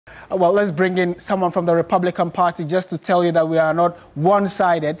well, let's bring in someone from the Republican Party just to tell you that we are not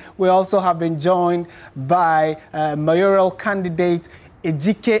one-sided. We also have been joined by mayoral candidate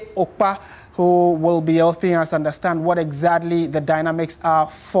Ejike Okpa, who will be helping us understand what exactly the dynamics are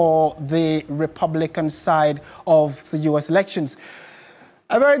for the Republican side of the U.S. elections.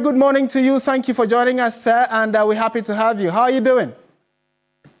 A very good morning to you. Thank you for joining us, sir, and we're happy to have you. How are you doing?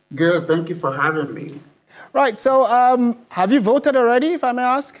 Good. Thank you for having me. Right. So, have you voted already, if I may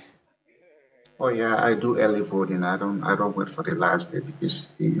ask? Oh yeah, I do early voting. I don't wait for the last day because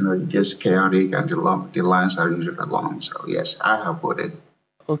it gets chaotic and the lines are usually long. So yes, I have voted.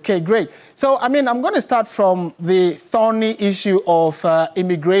 Okay, great. So, I mean, I'm going to start from the thorny issue of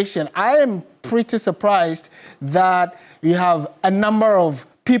immigration. I am pretty surprised that you have a number of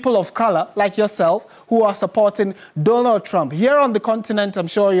people of color, like yourself, who are supporting Donald Trump. Here on the continent, I'm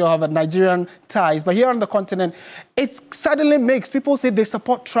sure you have a Nigerian ties, but here on the continent, it's suddenly mixed. People say they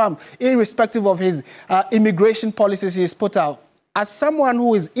support Trump, irrespective of his immigration policies he's put out. As someone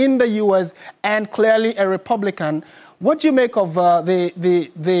who is in the U.S. and clearly a Republican, what do you make of what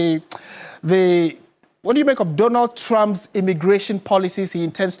do you make of Donald Trump's immigration policies he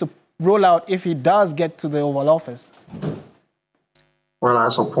intends to roll out if he does get to the Oval Office? Well, I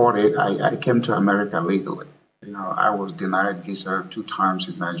support it. I came to America legally. I was denied visa 2 times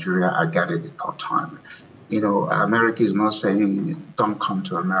in Nigeria. I got it the 3rd time. America is not saying don't come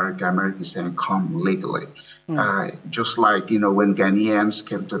to America. America is saying come legally. Just like, when Ghanaians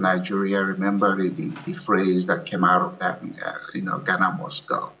came to Nigeria, remember the phrase that came out of that, Ghana must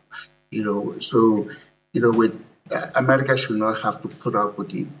go. With America should not have to put up with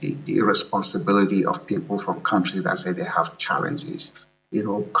the irresponsibility of people from countries that say they have challenges.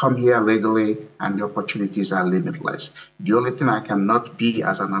 Come here legally and the opportunities are limitless. The only thing I cannot be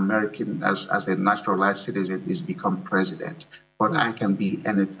as an American, as a naturalized citizen, is become president. But I can be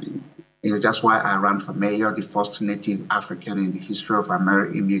anything. That's why I ran for mayor, the first native African in the history of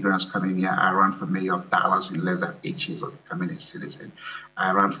American immigrants coming here. I ran for mayor of Dallas in less than 8 years of becoming a citizen.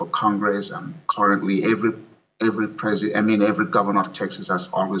 I ran for Congress. Currently every president, every governor of Texas has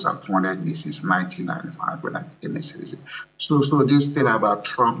always appointed me since 1995 when I became a citizen. So this thing about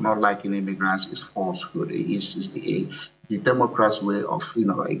Trump not liking immigrants is falsehood. It's the Democrats' way of,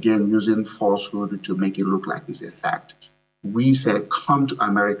 again, using falsehood to make it look like it's a fact. We said, come to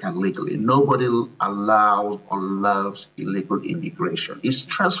America legally. Nobody allows or loves illegal immigration. It's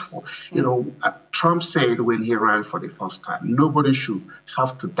stressful. Trump said when he ran for the first time, nobody should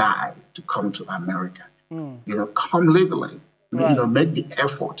have to die to come to America. Come legally, right. Make the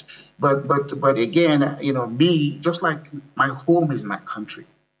effort. But again, me, just like my home is my country.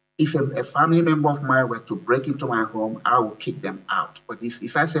 If a family member of mine were to break into my home, I will kick them out. But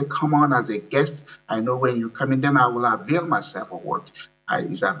if I say, come on as a guest, I know when you come in, then I will avail myself of what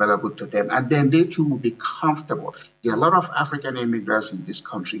is available to them. And then they too will be comfortable. There are a lot of African immigrants in this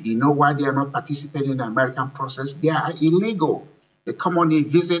country. You know why they are not participating in the American process? They are illegal. They come on a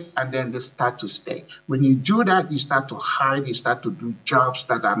visit and then they start to stay. When you do that, you start to hide, you start to do jobs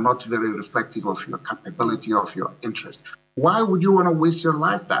that are not very reflective of your capability, of your interest. Why would you want to waste your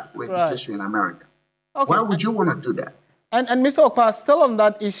life that way because you're in America? Okay. Why would you want to do that? And Mr. Okpa, still on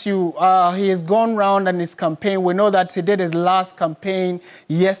that issue, he has gone round on his campaign. We know that he did his last campaign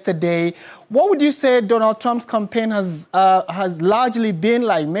yesterday. What would you say Donald Trump's campaign has largely been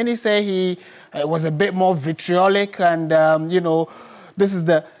like? Many say he was a bit more vitriolic and, this is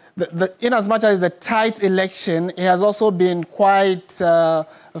in as much as the tight election, it has also been quite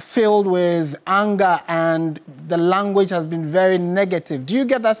filled with anger and the language has been very negative. Do you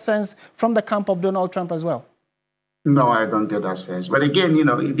get that sense from the camp of Donald Trump as well? No, I don't get that sense. But again,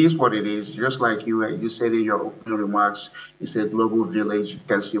 it is what it is. Just like you said in your opening remarks, it's a global village. You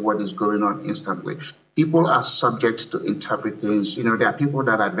can see what is going on instantly. People are subject to interpret things. There are people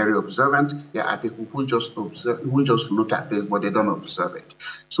that are very observant. There are people who just look at this, but they don't observe it.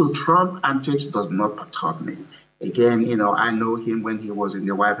 So Trump antics does not perturb me. Again, I know him when he was in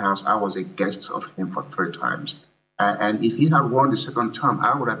the White House. I was a guest of him for 3 times. And if he had won the 2nd term,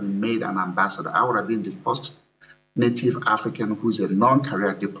 I would have been made an ambassador. I would have been the first native African who's a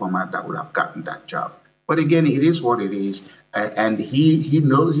non-career diplomat that would have gotten that job. But again, it is what it is. And he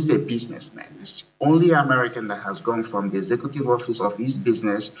knows he's a businessman. It's only American that has gone from the executive office of his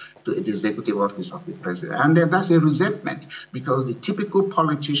business to the executive office of the president. And then that's a resentment because the typical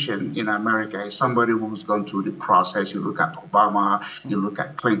politician in America is somebody who's gone through the process. You look at Obama, you look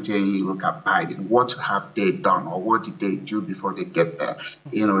at Clinton, you look at Biden. What have they done or what did they do before they get there?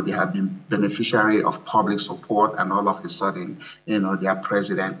 They have been beneficiary of public support and all of a sudden, they are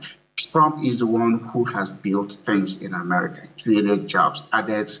president. Trump is the one who has built things in America, created jobs,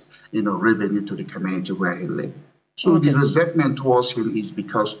 added, revenue to the community where he lived. So the resentment towards him is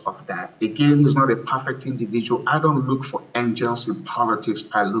because of that. Again, he's not a perfect individual. I don't look for angels in politics.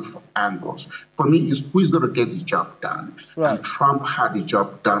 I look for angles. For me, it's who's going to get the job done. Right. And Trump had the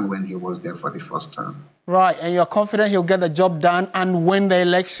job done when he was there for the first term. Right, and you're confident he'll get the job done and win the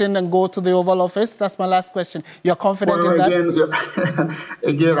election and go to the Oval Office? That's my last question. You're confident in that?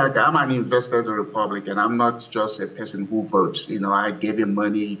 Again, like, I'm an investor in the Republican. I'm not just a person who votes. I gave him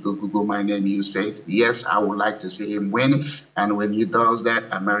money, Google my name, you say it. Yes, I would like to see him win. And when he does that,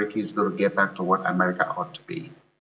 America is going to get back to what America ought to be.